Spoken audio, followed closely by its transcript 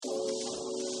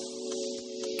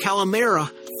calamera,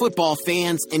 football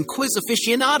fans, and quiz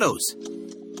aficionados.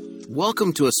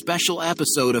 Welcome to a special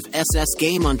episode of SS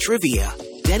Game on Trivia,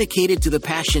 dedicated to the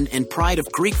passion and pride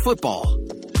of Greek football.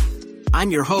 I'm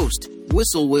your host,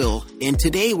 Whistle Will, and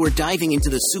today we're diving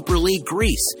into the Super League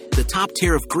Greece, the top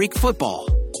tier of Greek football.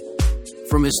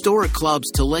 From historic clubs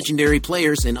to legendary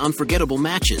players and unforgettable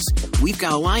matches, we've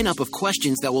got a lineup of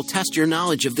questions that will test your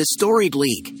knowledge of this storied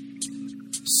league.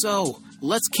 So,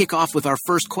 let's kick off with our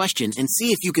first question and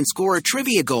see if you can score a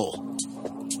trivia goal.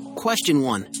 Question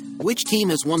 1. Which team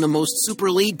has won the most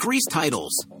Super League Greece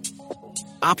titles?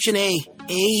 Option A,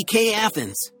 AEK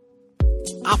Athens.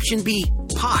 Option B,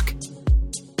 PAOK.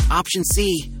 Option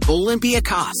C,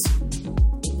 Olympiakos.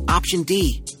 Option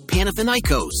D,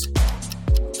 Panathinaikos.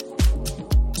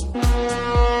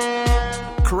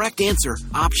 Correct answer,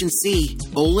 option C,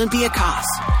 Olympiakos.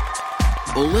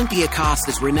 Olympiakos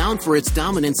is renowned for its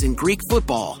dominance in Greek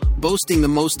football, boasting the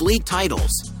most league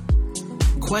titles.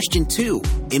 Question 2.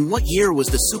 In what year was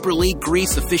the Super League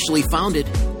Greece officially founded?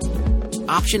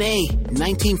 Option A,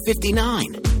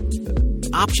 1959.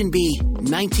 Option B,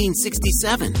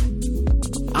 1967.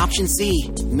 Option C,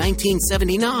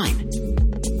 1979.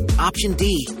 Option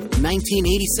D,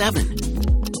 1987.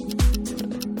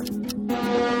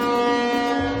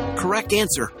 Correct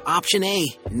answer, option A,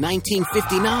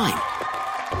 1959.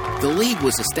 The league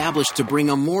was established to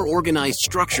bring a more organized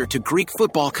structure to Greek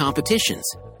football competitions.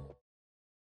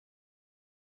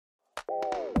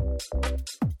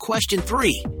 Question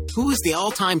 3. Who is the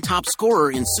all-time top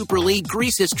scorer in Super League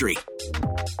Greece history?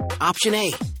 Option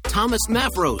A, Thomas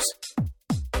Mavros.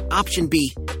 Option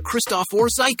B, Christofor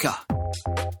Zyka.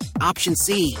 Option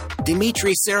C,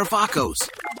 Dimitri Serafakos.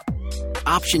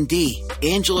 Option D,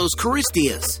 Angelos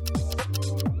Charistias.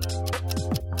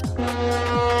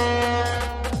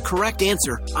 Correct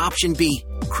answer, option B,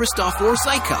 Christofor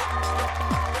Zyka.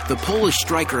 The Polish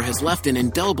striker has left an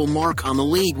indelible mark on the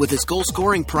league with his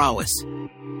goal-scoring prowess.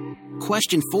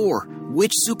 Question 4.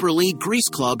 Which Super League Greece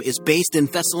club is based in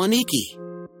Thessaloniki?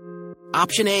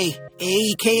 Option A,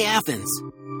 AEK Athens.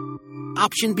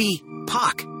 Option B,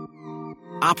 PAOK.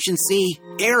 Option C,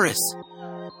 Aris.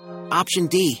 Option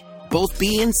D, both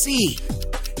B and C.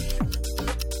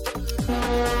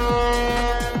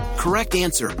 Correct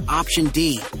answer, option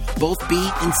D, both B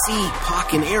and C.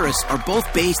 PAOK and Aris are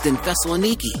both based in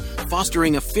Thessaloniki,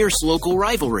 fostering a fierce local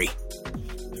rivalry.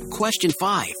 Question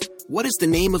 5. What is the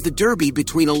name of the derby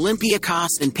between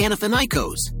Olympiakos and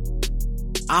Panathinaikos?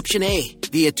 Option A,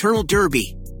 the Eternal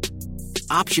Derby.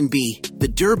 Option B, the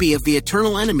Derby of the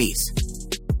Eternal Enemies.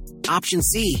 Option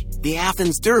C, the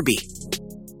Athens Derby.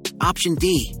 Option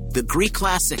D, the Greek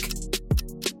Classic.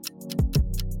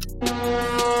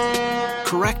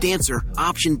 Correct answer,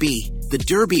 option B, the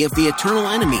Derby of the Eternal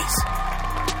Enemies.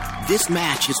 This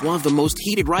match is one of the most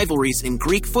heated rivalries in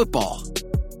Greek football.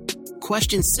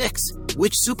 Question 6.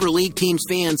 Which Super League team's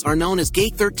fans are known as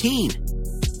Gate 13?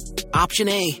 Option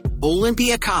A,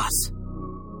 Olympiakos.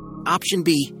 Option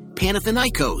B,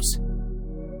 Panathinaikos.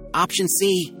 Option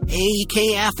C,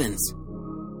 AEK Athens.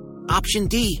 Option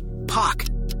D, PAOK.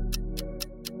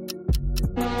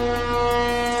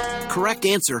 Correct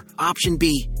answer, option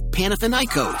B,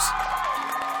 Panathinaikos.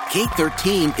 Gate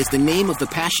 13 is the name of the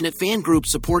passionate fan group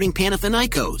supporting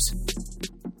Panathinaikos.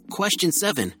 Question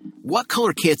 7. What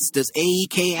color kits does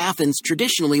AEK Athens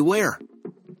traditionally wear?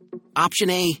 Option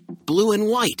A, blue and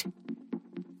white.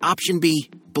 Option B,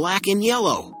 black and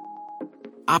yellow.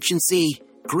 Option C,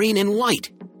 green and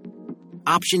white.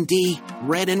 Option D,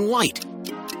 red and white.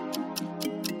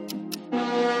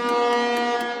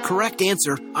 Correct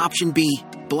answer, option B,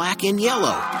 black and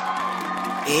yellow.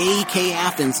 AEK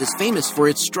Athens is famous for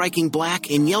its striking black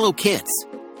and yellow kits.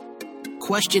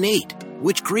 Question 8.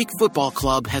 Which Greek football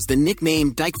club has the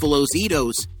nickname Dykphalos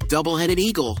Eidos, double-headed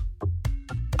eagle?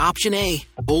 Option A,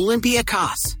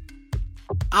 Olympiakos.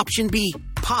 Option B,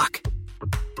 PAOK.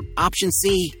 Option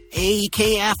C,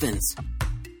 AEK Athens.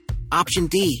 Option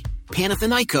D,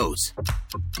 Panathinaikos.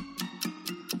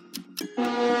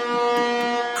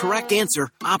 Correct answer,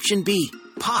 option B,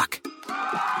 PAOK.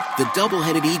 The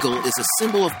double-headed eagle is a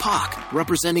symbol of PAOK,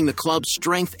 representing the club's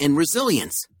strength and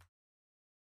resilience.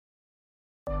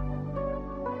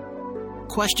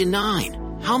 Question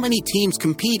 9. How many teams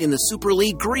compete in the Super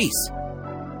League Greece?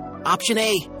 Option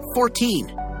A, 14.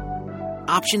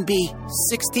 Option B,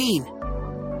 16.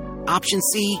 Option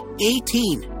C,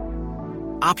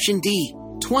 18. Option D,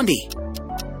 20.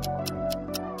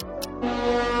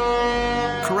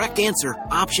 Correct answer,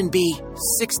 option B,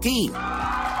 16.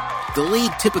 The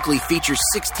league typically features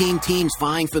 16 teams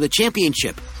vying for the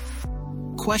championship.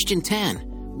 Question 10.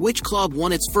 Which club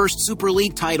won its first Super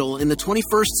League title in the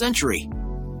 21st century?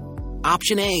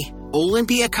 Option A,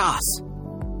 Olympiakos.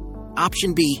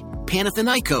 Option B,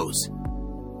 Panathinaikos.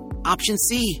 Option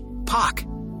C, PAOK.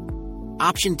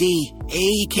 Option D,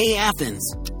 AEK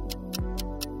Athens.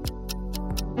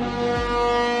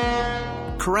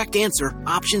 Correct answer,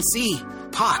 option C,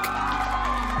 PAOK.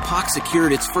 PAOK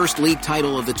secured its first league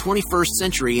title of the 21st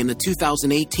century in the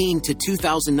 2018 to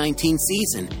 2019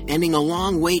 season, ending a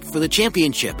long wait for the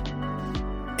championship.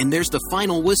 And there's the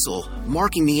final whistle,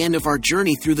 marking the end of our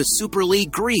journey through the Super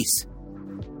League Greece.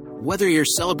 Whether you're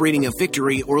celebrating a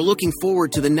victory or looking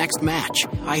forward to the next match,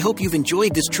 I hope you've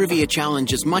enjoyed this trivia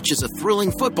challenge as much as a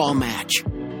thrilling football match.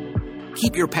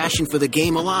 Keep your passion for the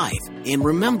game alive, and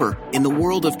remember, in the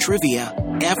world of trivia,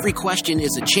 every question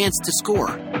is a chance to score.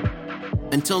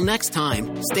 Until next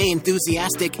time, stay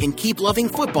enthusiastic and keep loving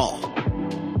football.